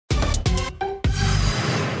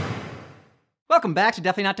Welcome back to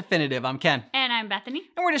Definitely Not Definitive. I'm Ken. And I'm Bethany.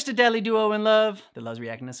 And we're just a deadly duo in love that loves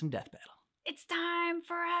reacting to some death battle. It's time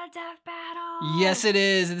for a death battle. Yes, it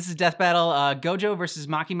is. This is death battle. Gojo versus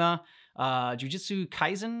Makima. Jujutsu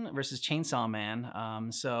Kaisen versus Chainsaw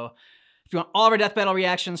Man. So if you want all of our death battle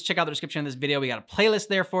reactions, check out the description of this video. We got a playlist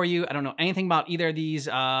there for you. I don't know anything about either of these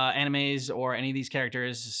animes or any of these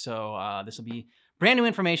characters. So this will be brand new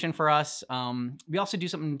information for us. We also do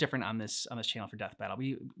something different on this channel for death battle.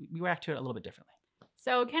 We react to it a little bit differently.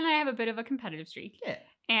 So Ken and I have a bit of a competitive streak. Yeah.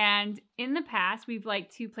 And in the past, we've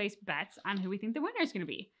liked to place bets on who we think the winner is going to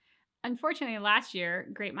be. Unfortunately, last year,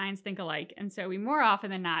 great minds think alike, and so we more often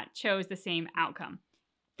than not chose the same outcome.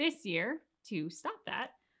 This year, to stop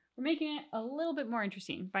that, we're making it a little bit more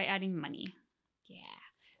interesting by adding money. Yeah.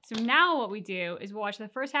 So now what we do is we'll watch the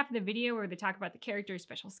first half of the video where they talk about the character's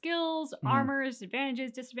special skills, armors,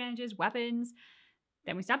 advantages, disadvantages, weapons.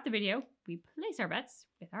 Then we stop the video, we place our bets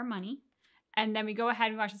with our money, and then we go ahead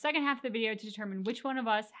and watch the second half of the video to determine which one of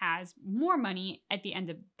us has more money at the end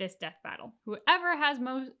of this death battle. Whoever has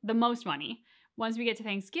the most money, once we get to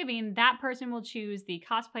Thanksgiving, that person will choose the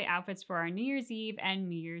cosplay outfits for our New Year's Eve and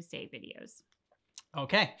New Year's Day videos.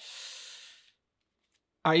 Okay.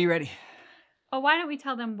 Are you ready? Oh, why don't we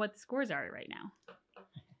tell them what the scores are right now?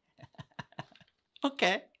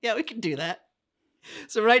 Okay. Yeah, we can do that.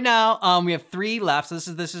 So right now, we have 3 left. So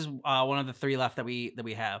this is one of the 3 left that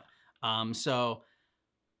we have. So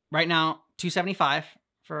right now, 275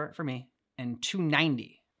 for me and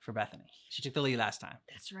 290 for Bethany. She took the lead last time.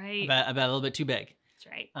 That's right. I bet a little bit too big. That's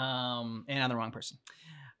right. And I'm the wrong person.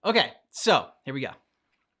 Okay, so here we go.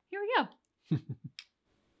 Here we go.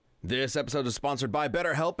 This episode is sponsored by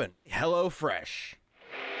BetterHelp and HelloFresh.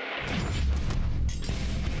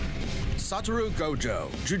 Satoru Gojo,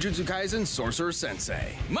 Jujutsu Kaisen Sorcerer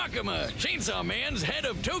Sensei. Makima, Chainsaw Man's head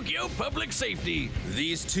of Tokyo Public Safety.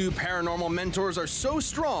 These 2 paranormal mentors are so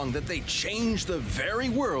strong that they change the very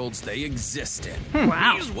worlds they exist in.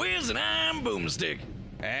 Wow. He's Wiz and I'm Boomstick.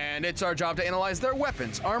 And it's our job to analyze their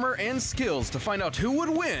weapons, armor, and skills to find out who would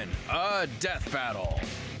win a death battle.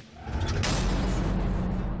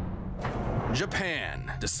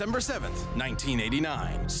 Japan, December 7th,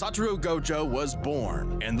 1989. Satoru Gojo was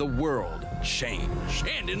born, and the world changed.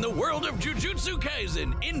 And in the world of Jujutsu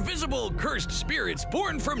Kaisen, invisible, cursed spirits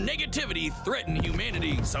born from negativity threaten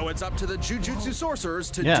humanity. So it's up to the Jujutsu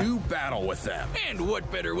sorcerers to do battle with them. And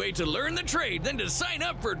what better way to learn the trade than to sign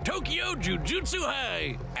up for Tokyo Jujutsu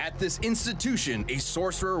High? At this institution, a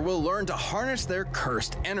sorcerer will learn to harness their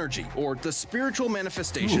cursed energy, or the spiritual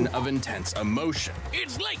manifestation of intense emotion.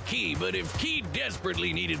 It's like Ki, but if Ki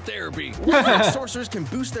desperately needed therapy. Sorcerers can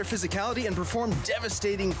boost their physicality and perform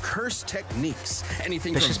devastating curse techniques.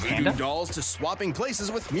 Anything from voodoo dolls to swapping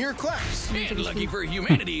places with mere claps. And lucky for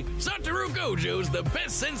humanity, Satoru Gojo's the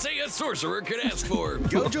best sensei a sorcerer could ask for.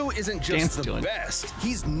 Gojo isn't just the best,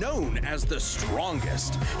 he's known as the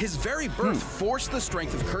strongest. His very birth forced the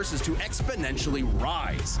strength of curses to exponentially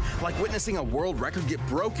rise. Like witnessing a world record get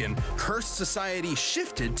broken, cursed society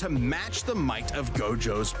shifted to match the might of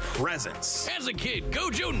Gojo's presence. As a kid,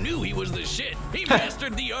 Gojo knew he was the shit. He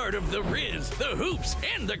mastered the art of the riz, the hoops,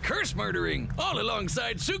 and the curse murdering, all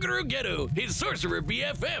alongside Suguru Geto, his sorcerer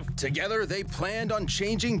BFF. Together, they planned on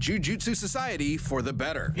changing Jujutsu society for the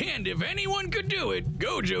better. And if anyone could do it,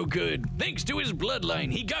 Gojo could. Thanks to his bloodline,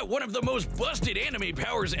 he got one of the most busted anime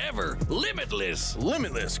powers ever, Limitless.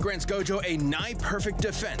 Limitless grants Gojo a nigh-perfect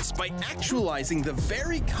defense by actualizing the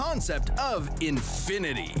very concept of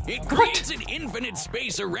infinity. It creates an infinite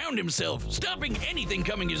space around himself, stopping anything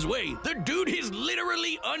coming his way. The dude is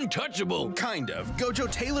literally untouchable. Kind of.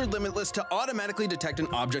 Gojo tailored Limitless to automatically detect an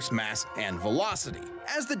object's mass and velocity.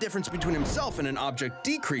 As the difference between himself and an object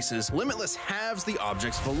decreases, Limitless halves the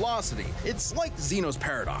object's velocity. It's like Zeno's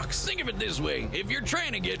paradox. Think of it this way. If you're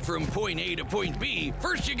trying to get from point A to point B,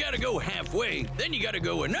 first you gotta go halfway, then you gotta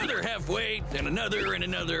go another halfway, then another and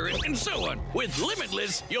another, and so on. With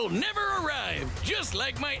Limitless, you'll never arrive, just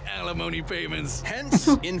like my alimony payments. Hence,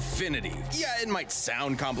 infinity. Yeah, it might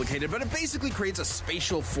sound complicated, but it basically creates a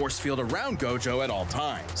spatial force field around Gojo at all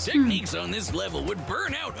times. Techniques on this level would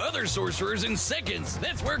burn out other sorcerers in seconds.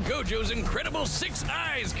 That's where Gojo's incredible 6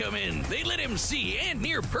 eyes come in. They let him see and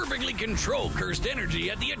near perfectly control cursed energy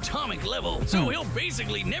at the atomic level. So he'll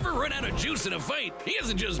basically never run out of juice in a fight. He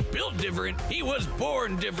isn't just built different, he was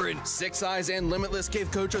born different. 6 Eyes and Limitless gave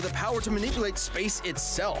Gojo the power to manipulate space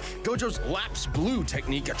itself. Gojo's Lapse Blue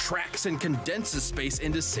technique attracts and condenses space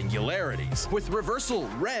into singularities. With Reversal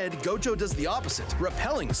Red, Gojo does the opposite,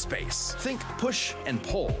 repelling space. Think push and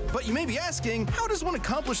pull. But you may be asking, how does one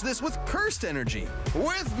accomplish this with cursed energy?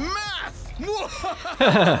 With math!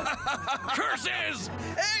 Curses!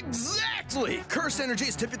 Exactly! Cursed energy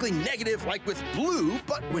is typically negative, like with blue,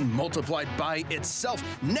 but when multiplied by itself,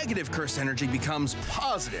 negative cursed energy becomes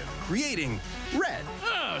positive, creating red.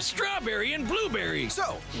 Oh, strawberry and blueberry.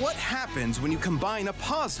 So, what happens when you combine a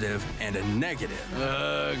positive and a negative?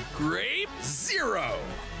 Grape? 0.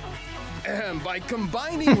 And by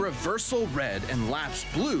combining reversal red and lapse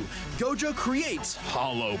blue, Gojo creates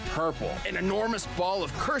hollow purple, an enormous ball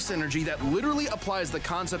of curse energy that literally applies the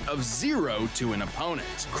concept of 0 to an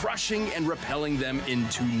opponent, crushing and repelling them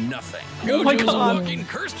into nothing. Gojo's a walking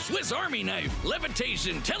cursed Swiss Army knife,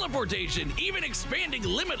 levitation, teleportation, even expanding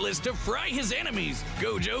limitless to fry his enemies.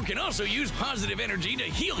 Gojo can also use positive energy to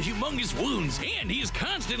heal humongous wounds, and he's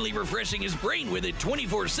constantly refreshing his brain with it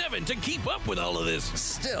 24/7 to keep up with all of this.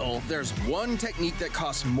 Still, there's one technique that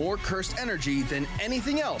costs more cursed energy than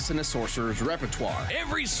anything else in a sorcerer's repertoire.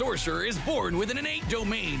 Every sorcerer is born with an innate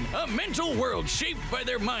domain, a mental world shaped by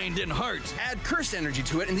their mind and heart. Add cursed energy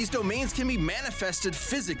to it, and these domains can be manifested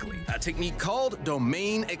physically, a technique called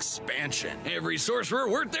domain expansion. Every sorcerer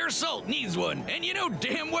worth their salt needs one, and you know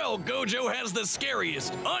damn well Gojo has the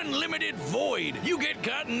scariest, unlimited void. You get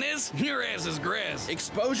caught in this, your ass is grass.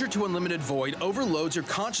 Exposure to unlimited void overloads your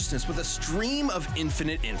consciousness with a stream of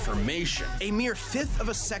infinite information. A mere 1/5 of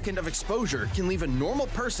a second of exposure can leave a normal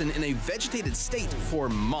person in a vegetated state for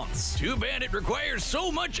months. Too bad it requires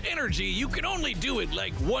so much energy you can only do it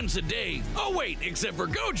like once a day. Oh wait, except for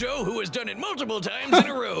Gojo, who has done it multiple times in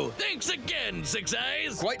a row. Thanks again, Six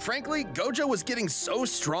Eyes. Quite frankly, Gojo was getting so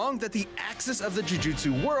strong that the axis of the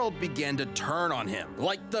Jujutsu world began to turn on him.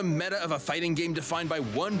 Like the meta of a fighting game defined by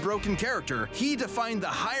one broken character, he defined the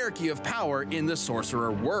hierarchy of power in the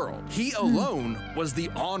sorcerer world. He alone was the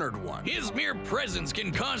honored one. His mere presence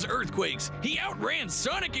can cause earthquakes. He outran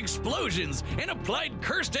sonic explosions and applied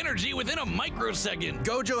cursed energy within a microsecond.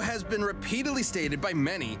 Gojo has been repeatedly stated by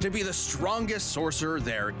many to be the strongest sorcerer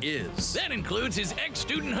there is. That includes his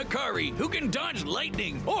ex-student Hikari, who can dodge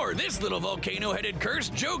lightning, or this little volcano-headed curse,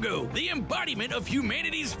 Jogo, the embodiment of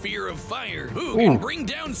humanity's fear of fire, who can bring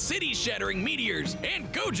down city-shattering meteors,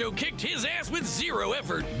 and Gojo kicked his ass with 0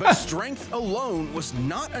 effort. But strength alone was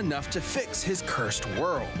not enough to fix his cursed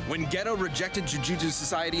world. When Geto rejected Jujutsu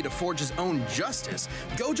Society to forge his own justice,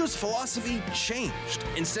 Gojo's philosophy changed.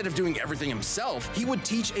 Instead of doing everything himself, he would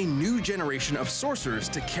teach a new generation of sorcerers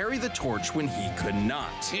to carry the torch when he could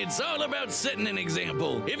not. It's all about setting an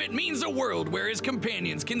example. If it means a world where his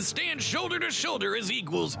companions can stand shoulder to shoulder as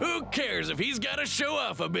equals, who cares if he's got to show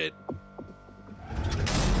off a bit?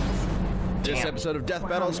 This episode of Death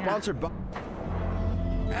Battle is sponsored by...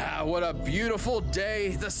 Ah, what a beautiful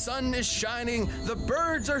day. The sun is shining, the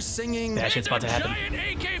birds are singing. That shit's about to happen. A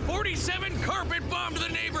giant AK-47 carpet bombed the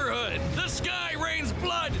neighborhood. The sky rains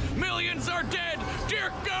blood. Millions are dead.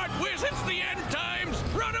 Dear God, whiz, it's the end times.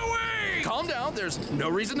 Run away! Calm down, there's no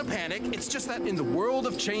reason to panic. It's just that in the world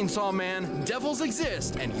of Chainsaw Man, devils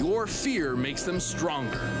exist and your fear makes them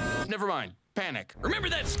stronger. Never mind. Panic. Remember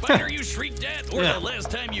that spider you shrieked at? Or the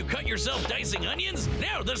last time you cut yourself dicing onions?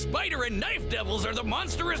 Now the spider and knife devils are the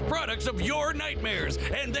monstrous products of your nightmares,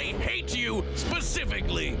 and they hate you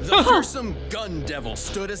specifically. The fearsome gun devil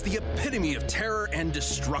stood as the epitome of terror and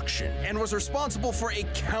destruction, and was responsible for a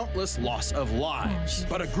countless loss of lives.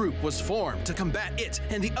 But a group was formed to combat it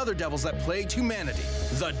and the other devils that plagued humanity,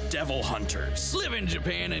 the Devil Hunters. Live in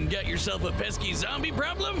Japan and got yourself a pesky zombie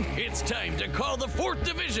problem? It's time to call the 4th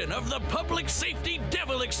Division of the Public Safety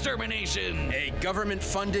Devil Extermination. A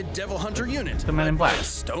government-funded devil hunter unit. The Men in Black.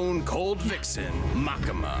 Stone Cold Vixen,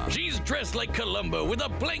 Makima. She's dressed like Columbo with a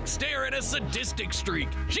blank stare and a sadistic streak.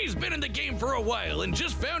 She's been in the game for a while and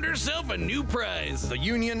just found herself a new prize. The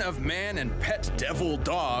union of man and pet devil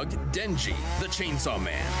dog, Denji, the Chainsaw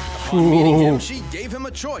Man. Upon meeting him, she gave him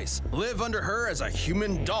a choice. Live under her as a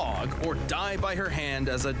human dog or die by her hand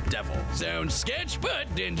as a devil. Sounds sketch, but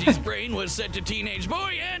Denji's brain was set to teenage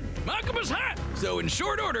boy and Makima's hot. So in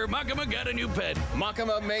short order, Makima got a new pet.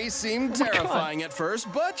 Makima may seem terrifying at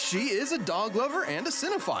first, but she is a dog lover and a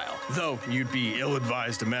cinephile. Though you'd be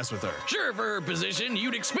ill-advised to mess with her. Sure, for her position,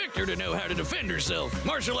 you'd expect her to know how to defend herself.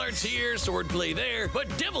 Martial arts here, swordplay there, but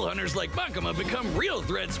devil hunters like Makima become real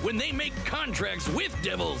threats when they make contracts with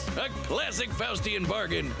devils. A classic Faustian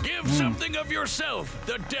bargain. Give something of yourself.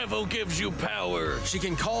 The devil gives you power. She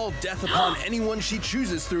can call death upon anyone she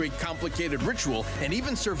chooses through a complicated ritual and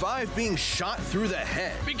even survive being shot through the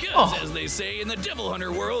head. Because, as they say in the devil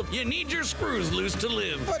hunter world, you need your screws loose to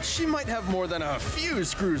live. But she might have more than a few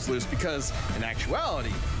screws loose because, in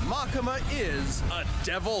actuality, Makima is a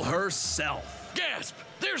devil herself. Gasp!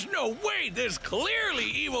 There's no way this clearly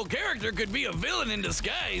evil character could be a villain in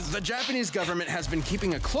disguise. The Japanese government has been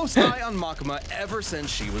keeping a close eye on Makima ever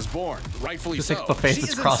since she was born. Rightfully Just so. like the face She is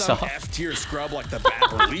isn't crossed some off. F-tier scrub like the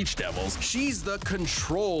Bat or Leech Devils. She's the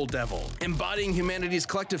Control Devil, embodying humanity's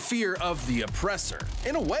collective fear of the oppressor.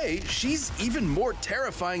 In a way, she's even more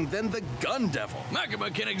terrifying than the Gun Devil.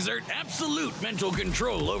 Makima can exert absolute mental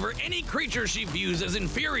control over any creature she views as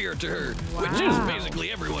inferior to her, which is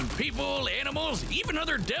basically everyone. People, animals, even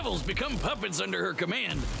other devils become puppets under her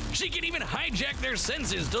command. She can even hijack their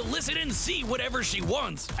senses to listen and see whatever she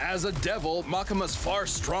wants. As a devil, Makima's far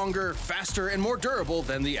stronger, faster, and more durable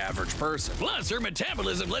than the average person. Plus, her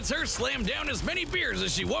metabolism lets her slam down as many beers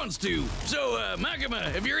as she wants to. So,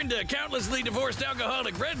 Makima, if you're into countlessly divorced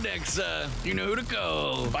alcoholic rednecks, you know who to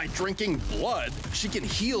call. By drinking blood, she can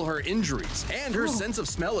heal her injuries, and her sense of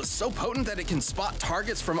smell is so potent that it can spot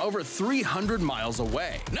targets from over 300 miles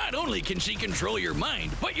away. Not only can she control your mind,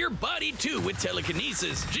 but your body too with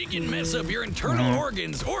telekinesis. She can mess up your internal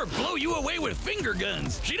organs or blow you away with finger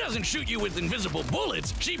guns. She doesn't shoot you with invisible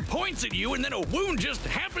bullets. She points at you and then a wound just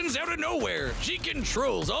happens out of nowhere. She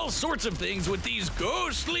controls all sorts of things with these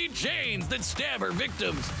ghostly chains that stab her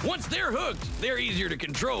victims. Once they're hooked, they're easier to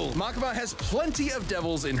control. Makima has plenty of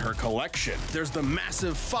devils in her collection. There's the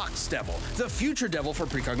massive Fox Devil, the Future Devil for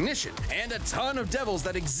precognition, and a ton of devils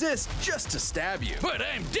that exist just to stab you. But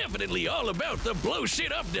I'm definitely all about the blow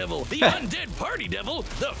shit up devil, the undead party devil,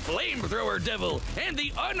 the flamethrower devil, and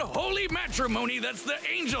the unholy matrimony that's the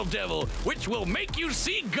angel devil, which will make you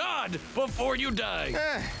see God before you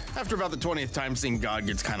die. After about the 20th time, seeing God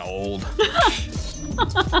gets kind of old.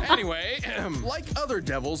 Anyway, like other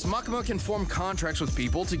devils, Makima can form contracts with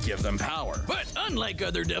people to give them power. But unlike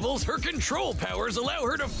other devils, her control powers allow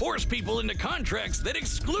her to force people into contracts that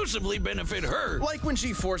exclusively benefit her. Like when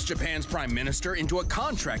she forced Japan's prime minister into a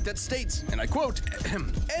contract that states, and I quote,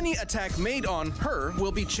 any attack made on her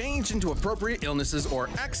will be changed into appropriate illnesses or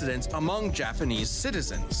accidents among Japanese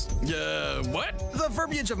citizens. What? The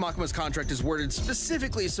verbiage of Makima's contract is worded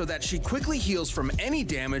specifically so that she quickly heals from any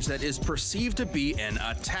damage that is perceived to be an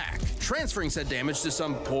attack, transferring said damage to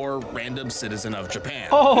some poor random citizen of Japan.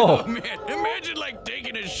 Oh man, imagine like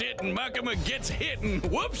taking a shit and Makima gets hit and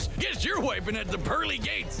whoops, guess you're wiping at the pearly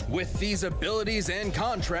gates. With these abilities and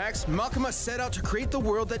contracts, Makima set out to create the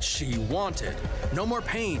world that she wanted. No more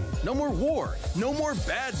pain, no more war, no more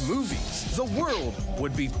bad movies. The world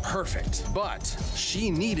would be perfect, but she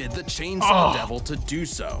needed the Chainsaw Devil to do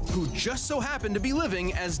so, who just so happened to be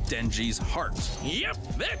living as Denji's heart. Yep,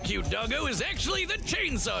 that cute doggo is actually the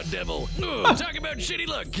Chainsaw Devil. Ugh, talk about shitty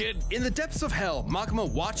luck, kid. In the depths of hell,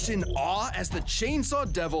 Makima watched in awe as the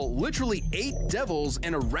Chainsaw Devil literally ate devils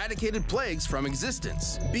and eradicated plagues from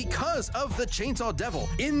existence. Because of the Chainsaw Devil,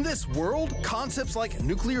 in this world, concepts like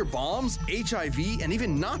nuclear bombs, HIV, and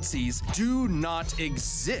even Nazis do not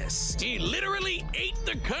exist. He literally ate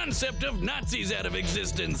the concept of Nazis out of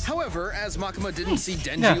existence. However, as Makima didn't see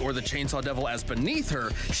Denji or the Chainsaw Devil as beneath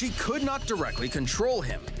her, she could not directly control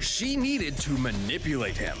him. She needed to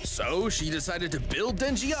manipulate him. So she decided to build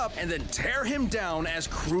Denji up and then tear him down as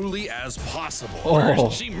cruelly as possible.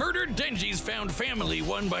 First, she murdered Denji's found family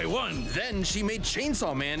one by one. Then she made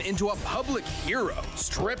Chainsaw Man into a public hero,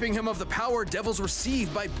 stripping him of the power devils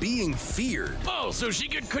receive by being feared. Oh, so she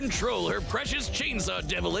could control her precious Chainsaw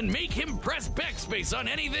Devil and make him press backspace on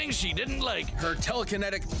anything she didn't like. Her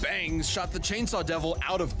telekinetic bangs shot the Chainsaw Devil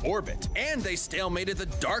out of orbit, and they stalemated the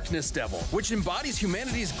Darkness Devil, which embodies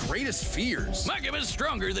humanity's greatest fears. Makima's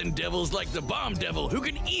stronger than devils like the Bomb Devil, who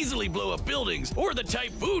can easily blow up buildings, or the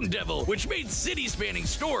Typhoon Devil, which made city-spanning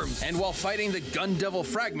storms. And while fighting the Gun Devil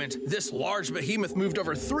fragment, this large behemoth moved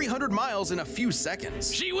over 300 miles in a few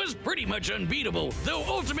seconds. She was pretty much unbeatable, though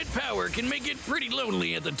ultimate power can make it pretty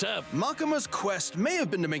lonely at the top. Makima's quest may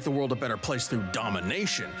have been to make the world a better place through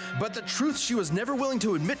domination, but the truth she was never willing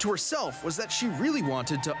to admit to herself was that she really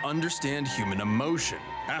wanted to understand human emotion.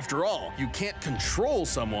 After all, you can't control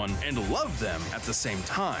someone and love them at the same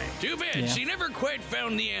time. Too bad she never quite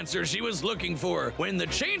found the answer she was looking for when the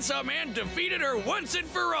Chainsaw Man defeated her once and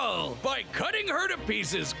for all by cutting her to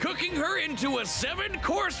pieces, cooking her into a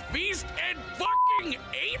 7-course feast, and fucking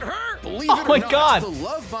ate her? Believe it or not, the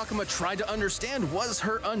love Makima tried to understand was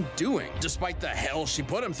her undoing. Despite the hell she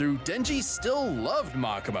put him through, Denji still loved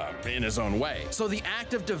Makima in his own way. So the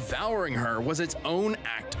act of devouring her was its own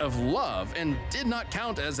act of love and did not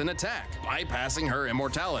count as an attack, bypassing her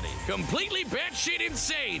immortality. Completely batshit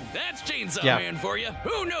insane. That's Chainsaw Man for you.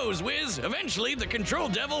 Who knows, Wiz? Eventually, the Control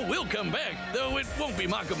Devil will come back, though it won't be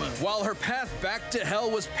Makima. While her path back to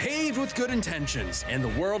hell was paved with good intentions, in the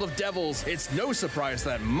world of devils, it's no surprise surprised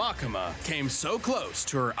that Makima came so close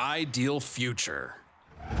to her ideal future.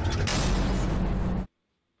 Well,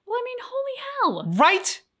 I mean, holy hell.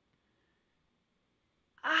 Right?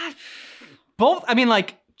 Both, I mean,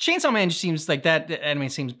 like, Chainsaw Man just seems like that anime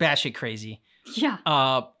seems batshit crazy. Yeah.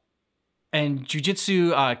 And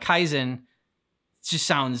Jujutsu Kaisen just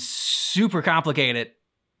sounds super complicated.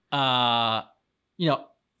 You know,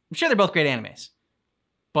 I'm sure they're both great animes,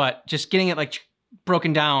 but just getting it like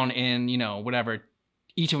broken down in, you know, whatever,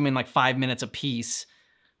 each of them in like 5 minutes a piece,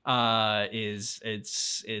 it's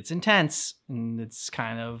intense, and it's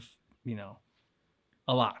kind of, you know,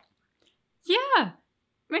 a lot. Yeah. I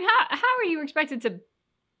mean, how are you expected to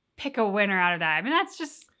pick a winner out of that? I mean, that's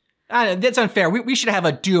just... That's unfair. We should have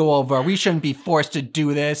a do-over. We shouldn't be forced to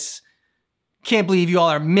do this. Can't believe you all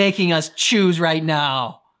are making us choose right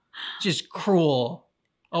now. Just cruel.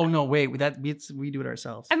 Oh no, wait, we do it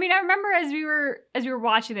ourselves. I mean, I remember as we were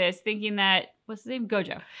watching this, thinking that, what's his name?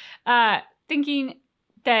 Gojo. Thinking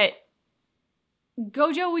that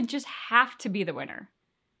Gojo would just have to be the winner.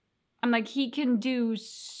 I'm like, he can do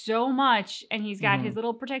so much, and he's got his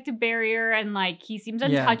little protective barrier, and like he seems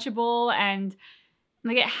untouchable, and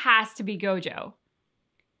like it has to be Gojo.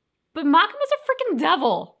 But Makima's a freaking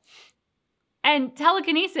devil. And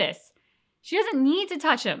telekinesis. She doesn't need to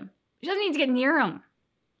touch him. She doesn't need to get near him.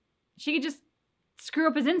 She could just screw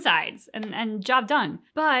up his insides and job done.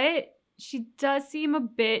 But she does seem a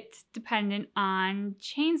bit dependent on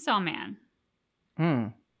Chainsaw Man.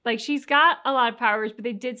 Like, she's got a lot of powers, but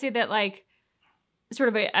they did say that, like, sort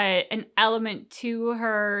of an element to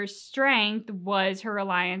her strength was her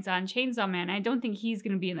reliance on Chainsaw Man. I don't think he's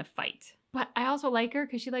going to be in the fight. But I also like her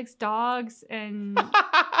because she likes dogs and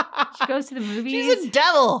she goes to the movies. She's a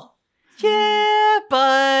devil. Yeah,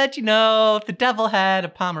 but, you know, if the devil had a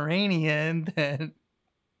Pomeranian, then...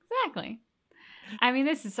 Exactly. I mean,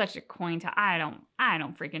 this is such a coin toss. I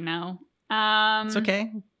don't freaking know. It's okay.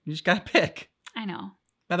 You just gotta pick. I know.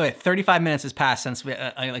 By the way, 35 minutes has passed since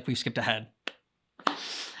we've skipped ahead.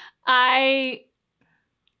 I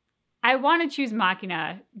want to choose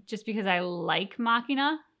Makina just because I like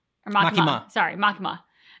Makina. Or Makima. Sorry, Makima.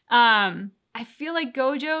 I feel like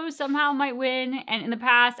Gojo somehow might win, and in the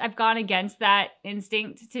past, I've gone against that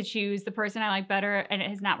instinct to choose the person I like better, and it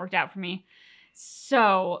has not worked out for me.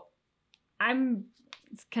 So, I'm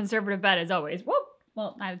conservative bet as always. Whoop!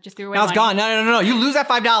 Well, I just threw away Now it's gone. No. You lose that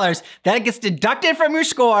 $5. That gets deducted from your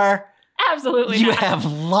score. Absolutely You not. have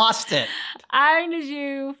lost it. I'm going to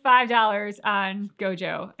do $5 on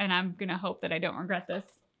Gojo, and I'm going to hope that I don't regret this.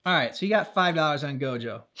 All right, so you got $5 on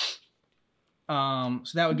Gojo. So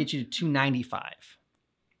that would get you to $2.95.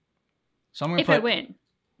 So I'm going to put I win.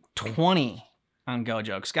 20 on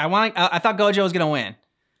Gojo. 'Cause I thought Gojo was going to win.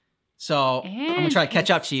 So I'm going to try to catch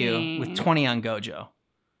up to you with 20 on Gojo.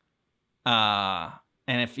 And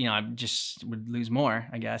if, you know, I just would lose more,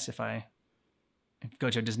 I guess, if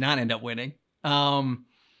Gojo does not end up winning. Makima,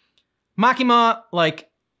 like,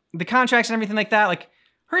 the contracts and everything like that, like,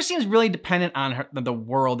 her seems really dependent on the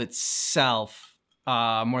world itself,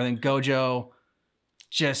 more than Gojo.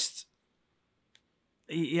 Just,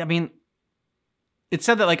 I mean, it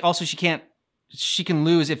said that, like, also she can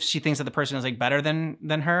lose if she thinks that the person is, like, better than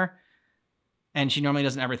her. And she normally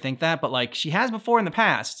doesn't ever think that, but, like, she has before in the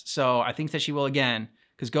past. So I think that she will again,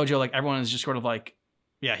 because Gojo, like, everyone is just sort of like,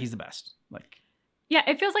 yeah, he's the best. Like, yeah,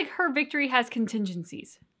 it feels like her victory has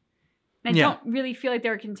contingencies. And I don't really feel like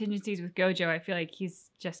there are contingencies with Gojo. I feel like he's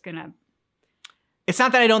just gonna... It's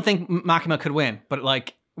not that I don't think Makima could win, but,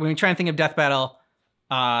 like, when we try and think of Death Battle,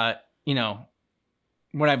 you know,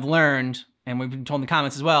 what I've learned, and we've been told in the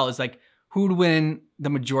comments as well, is, like, who would win the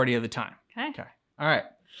majority of the time. Okay. All right.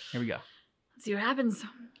 Here we go. Let's see what happens.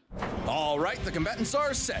 All right, the combatants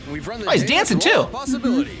are set, and we've run the he's dancing too.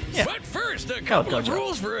 Possibilities. Yeah. But first, a couple of Gojo.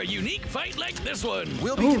 rules for a unique fight like this one.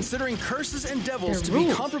 We'll be considering curses and devils to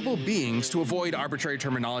be comparable beings to avoid arbitrary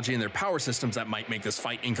terminology in their power systems that might make this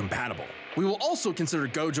fight incompatible. We will also consider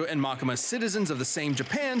Gojo and Makima citizens of the same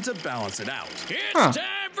Japan to balance it out. It's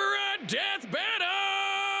time for a death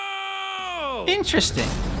battle! Interesting.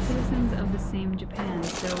 Citizens of the same Japan.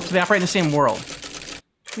 So So they operate in the same world.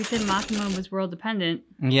 we said Makima was world dependent.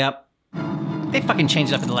 Yep. They fucking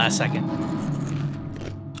changed it up at the last second.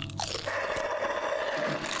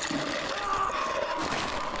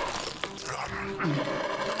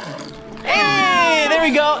 Hey, there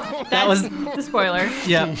we go. That was the spoiler.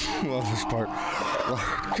 yeah. Love this part.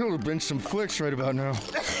 Could have been some flicks right about now.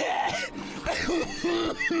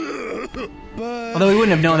 But Although we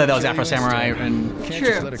wouldn't have known that was Afro Samurai and can't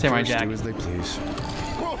just let a Samurai curse Jack. do as they please.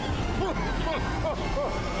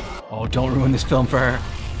 Oh, don't ruin this film for her.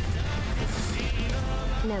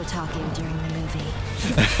 No talking during the movie.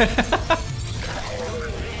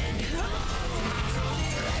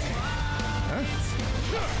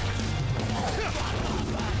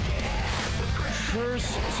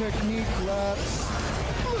 First technique lapse.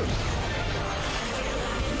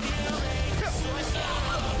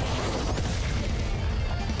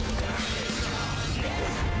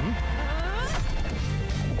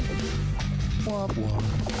 Womp womp.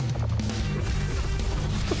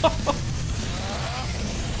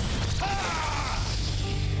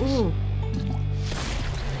 Ooh.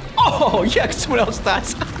 Oh, yeah, someone else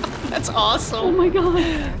dies. That's awesome. Oh my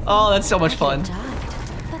god. Oh, that's so much fun.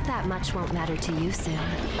 But that much won't matter to you soon.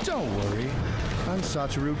 Don't worry. I'm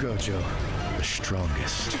Satoru Gojo, the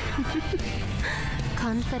strongest.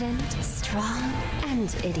 Confident, strong,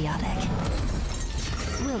 and idiotic.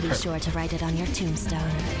 We'll be sure to write it on your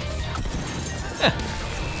tombstone.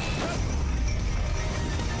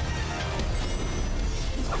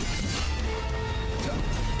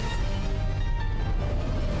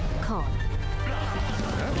 Calm.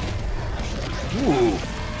 Ooh.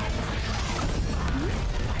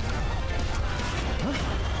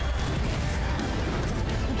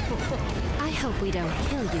 I hope we don't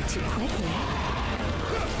kill you too quickly.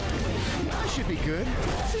 I should be good,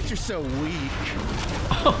 since you're so weak.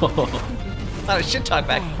 A lot of shit talk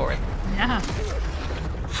back and forth. Yeah.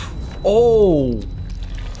 Oh.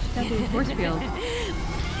 That'd be a force field.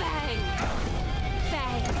 Bang!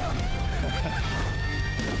 Bang!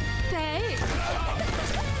 Bang!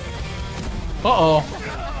 Uh-oh.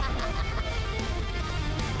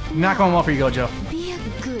 Not going well for you, Gojo. Be a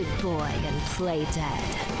good boy and play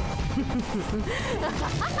dead.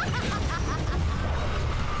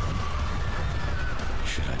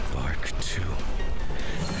 Should I bark too?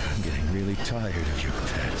 I'm getting really tired of your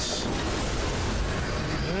pets.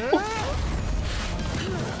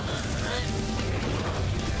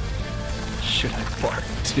 Should I bark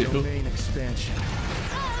too? Domain expansion.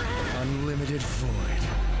 Unlimited void.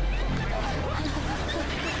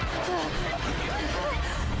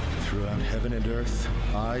 Throughout heaven and earth,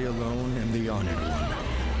 I alone am the honored one.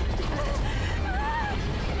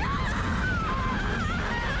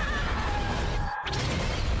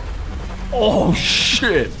 Oh,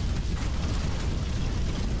 shit.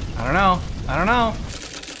 I don't know. I don't know.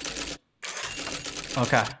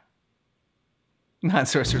 Okay.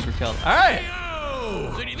 Non-sorcerers were killed. All right.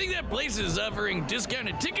 Hey-o! So do you think that place is offering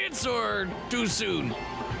discounted tickets or too soon?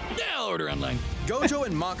 Yeah, I'll order online. Gojo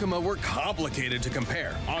and Makima were complicated to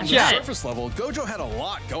compare. On the Yeah. surface level, Gojo had a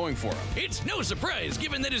lot going for him. It's no surprise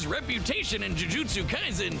given that his reputation in Jujutsu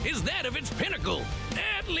Kaisen is that of its pinnacle.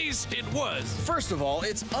 At least it was. First of all,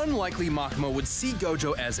 it's unlikely Makima would see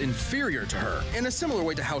Gojo as inferior to her, in a similar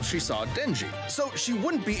way to how she saw Denji. So she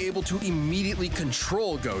wouldn't be able to immediately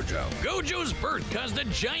control Gojo. Gojo's birth caused a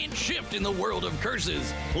giant shift in the world of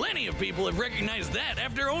curses. Plenty of people have recognized that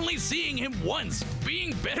after only seeing him once.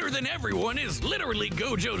 Being better than everyone is literally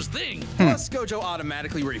Gojo's thing. Plus, Gojo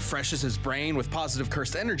automatically refreshes his brain with positive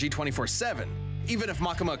cursed energy 24/7. Even if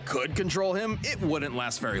Makima could control him, it wouldn't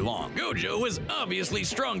last very long. Gojo was obviously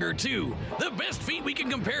stronger too. The best feat we can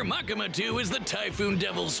compare Makima to is the Typhoon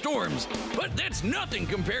Devil's Storms. But that's nothing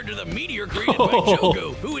compared to the meteor created by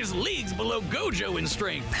Jogo, who is leagues below Gojo in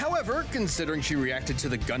strength. However, considering she reacted to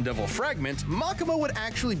the Gun Devil fragment, Makima would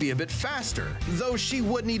actually be a bit faster, though she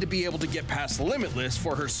would need to be able to get past Limitless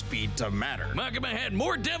for her speed to matter. Makima had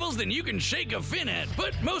more devils than you can shake a fin at,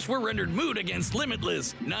 but most were rendered moot against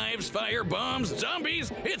Limitless. Knives, fire, bombs,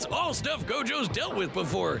 zombies, it's all stuff Gojo's dealt with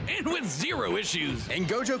before, and with zero issues. And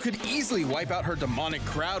Gojo could easily wipe out her demonic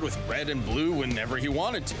crowd with red and blue whenever he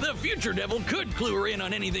wanted to. The future devil could clue her in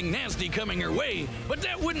on anything nasty coming her way, but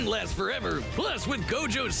that wouldn't last forever. Plus, with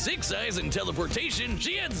Gojo's 6 eyes and teleportation,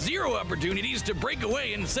 she had zero opportunities to break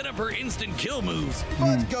away and set up her instant kill moves.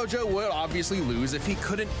 But Gojo would obviously lose if he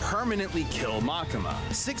couldn't permanently kill Makima.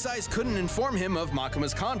 6 Eyes couldn't inform him of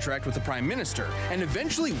Makima's contract with the Prime Minister, and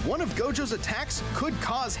eventually one of Gojo's attacks could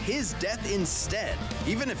cause his death instead,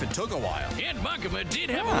 even if it took a while. And Makima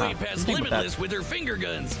did have a way past Limitless with her finger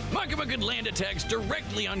guns. Makima could land attacks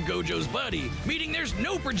directly on Gojo's body, meaning there's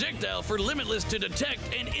no projectile for Limitless to detect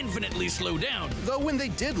and infinitely slow down. Though when they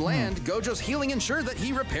did land, Gojo's healing ensured that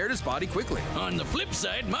he repaired his body quickly. On the flip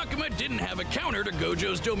side, Makima didn't have a counter to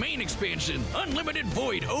Gojo's domain expansion. Unlimited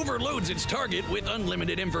Void overloads its target with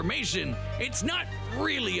unlimited information. It's not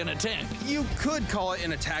really an attack. You could call it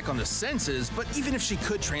an attack on the senses, but even if she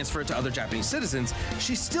could transfer it to other Japanese citizens,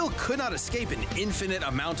 she still could not escape an infinite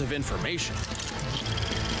amount of information.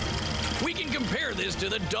 we can compare this to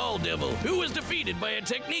the Doll Devil, who was defeated by a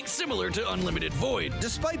technique similar to Unlimited Void.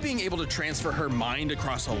 Despite being able to transfer her mind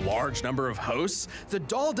across a large number of hosts, the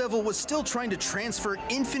Doll Devil was still trying to transfer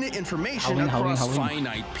infinite information across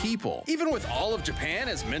finite people. Even with all of Japan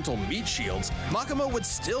as mental meat shields, Makima would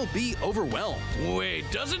still be overwhelmed. Wait,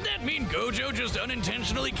 doesn't that mean Gojo just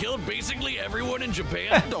unintentionally killed basically everyone in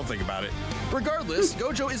Japan? Don't think about it. Regardless,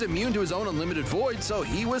 Gojo is immune to his own Unlimited Void, so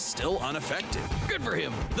he was still unaffected. Good for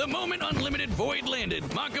him. The moment Unlimited Void landed,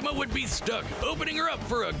 Makima would be stuck, opening her up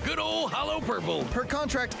for a good old hollow purple. Her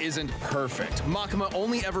contract isn't perfect. Makima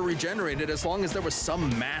only ever regenerated as long as there was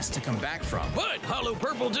some mass to come back from. But hollow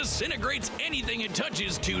purple disintegrates anything it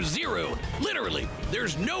touches to zero. Literally,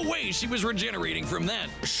 there's no way she was regenerating from that.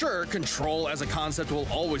 Sure, control as a concept will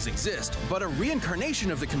always exist, but a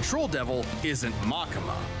reincarnation of the Control Devil isn't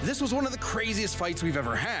Makima. This was one of the craziest fights we've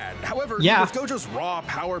ever had. However, with Gojo's raw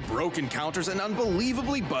power, broken counters, and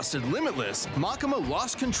unbelievably busted Limitless, Makima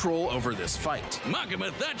lost control over this fight.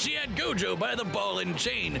 Makima thought she had Gojo by the ball and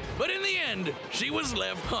chain, but in the end, she was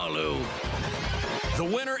left hollow. The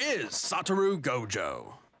winner is Satoru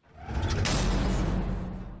Gojo.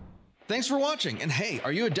 Thanks for watching, and hey,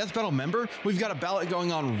 are you a Death Battle member? We've got a ballot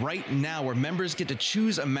going on right now where members get to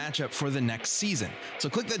choose a matchup for the next season. So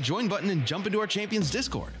click that join button and jump into our Champions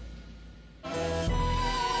Discord.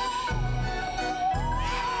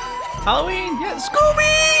 Halloween, yeah,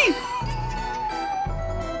 Scooby!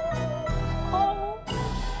 Oh.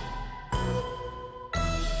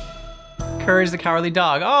 Courage the Cowardly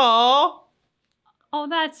Dog. Oh. Oh,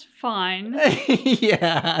 that's fun.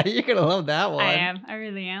 Yeah, you're gonna love that one. I am. I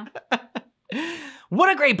really am. What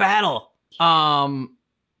a great battle.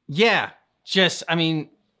 Yeah, just, I mean,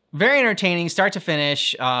 very entertaining, start to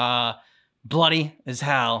finish. Bloody as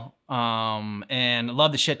hell. And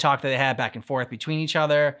love the shit talk that they had back and forth between each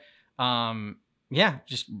other. Yeah,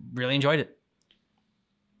 just really enjoyed it.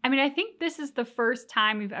 I mean, I think this is the first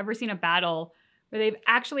time we've ever seen a battle where they've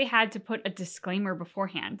actually had to put a disclaimer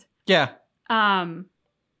beforehand. Yeah.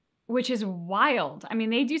 Which is wild. I mean,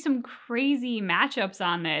 they do some crazy matchups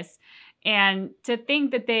on this, and to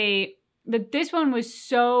think that this one was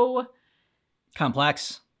so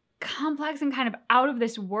complex and kind of out of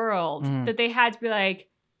this world that they had to be like,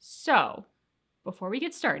 so before we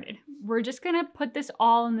get started, we're just gonna put this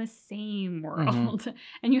all in the same world,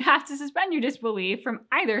 and you have to suspend your disbelief from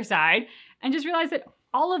either side and just realize that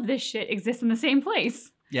all of this shit exists in the same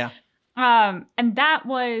place. Yeah. And that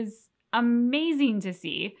was amazing to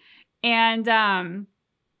see. And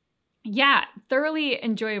yeah, thoroughly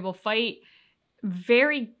enjoyable fight.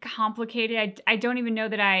 Very complicated. I don't even know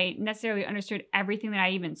that I necessarily understood everything that I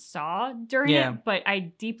even saw during it, but I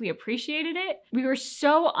deeply appreciated it. We were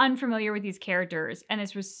so unfamiliar with these characters, and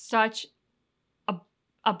this was such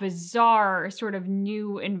a bizarre sort of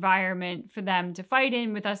new environment for them to fight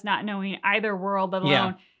in, with us not knowing either world, let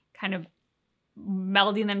alone kind of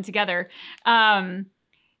melding them together.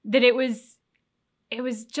 That it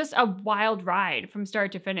was just a wild ride from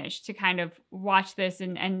start to finish to kind of watch this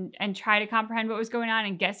and try to comprehend what was going on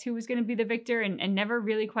and guess who was going to be the victor, and never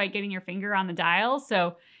really quite getting your finger on the dial.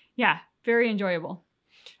 So yeah, very enjoyable.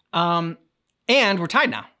 And we're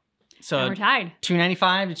tied now. So we're tied.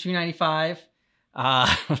 295 to 295.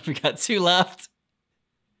 We got 2 left.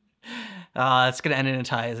 It's going to end in a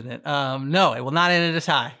tie, isn't it? No, it will not end in a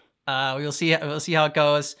tie. We'll see how it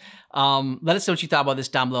goes. Let us know what you thought about this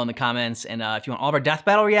down below in the comments. And if you want all of our Death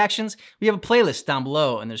Battle reactions, we have a playlist down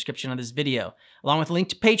below in the description of this video. Along with a link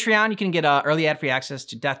to Patreon, you can get early ad-free access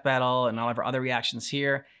to Death Battle and all of our other reactions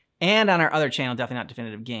here. And on our other channel, Definitely Not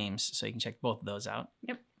Definitive Games. So you can check both of those out.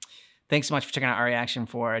 Yep. Thanks so much for checking out our reaction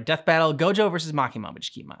for Death Battle Gojo versus Makima, but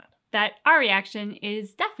just keep in mind that our reaction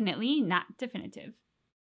is definitely not definitive.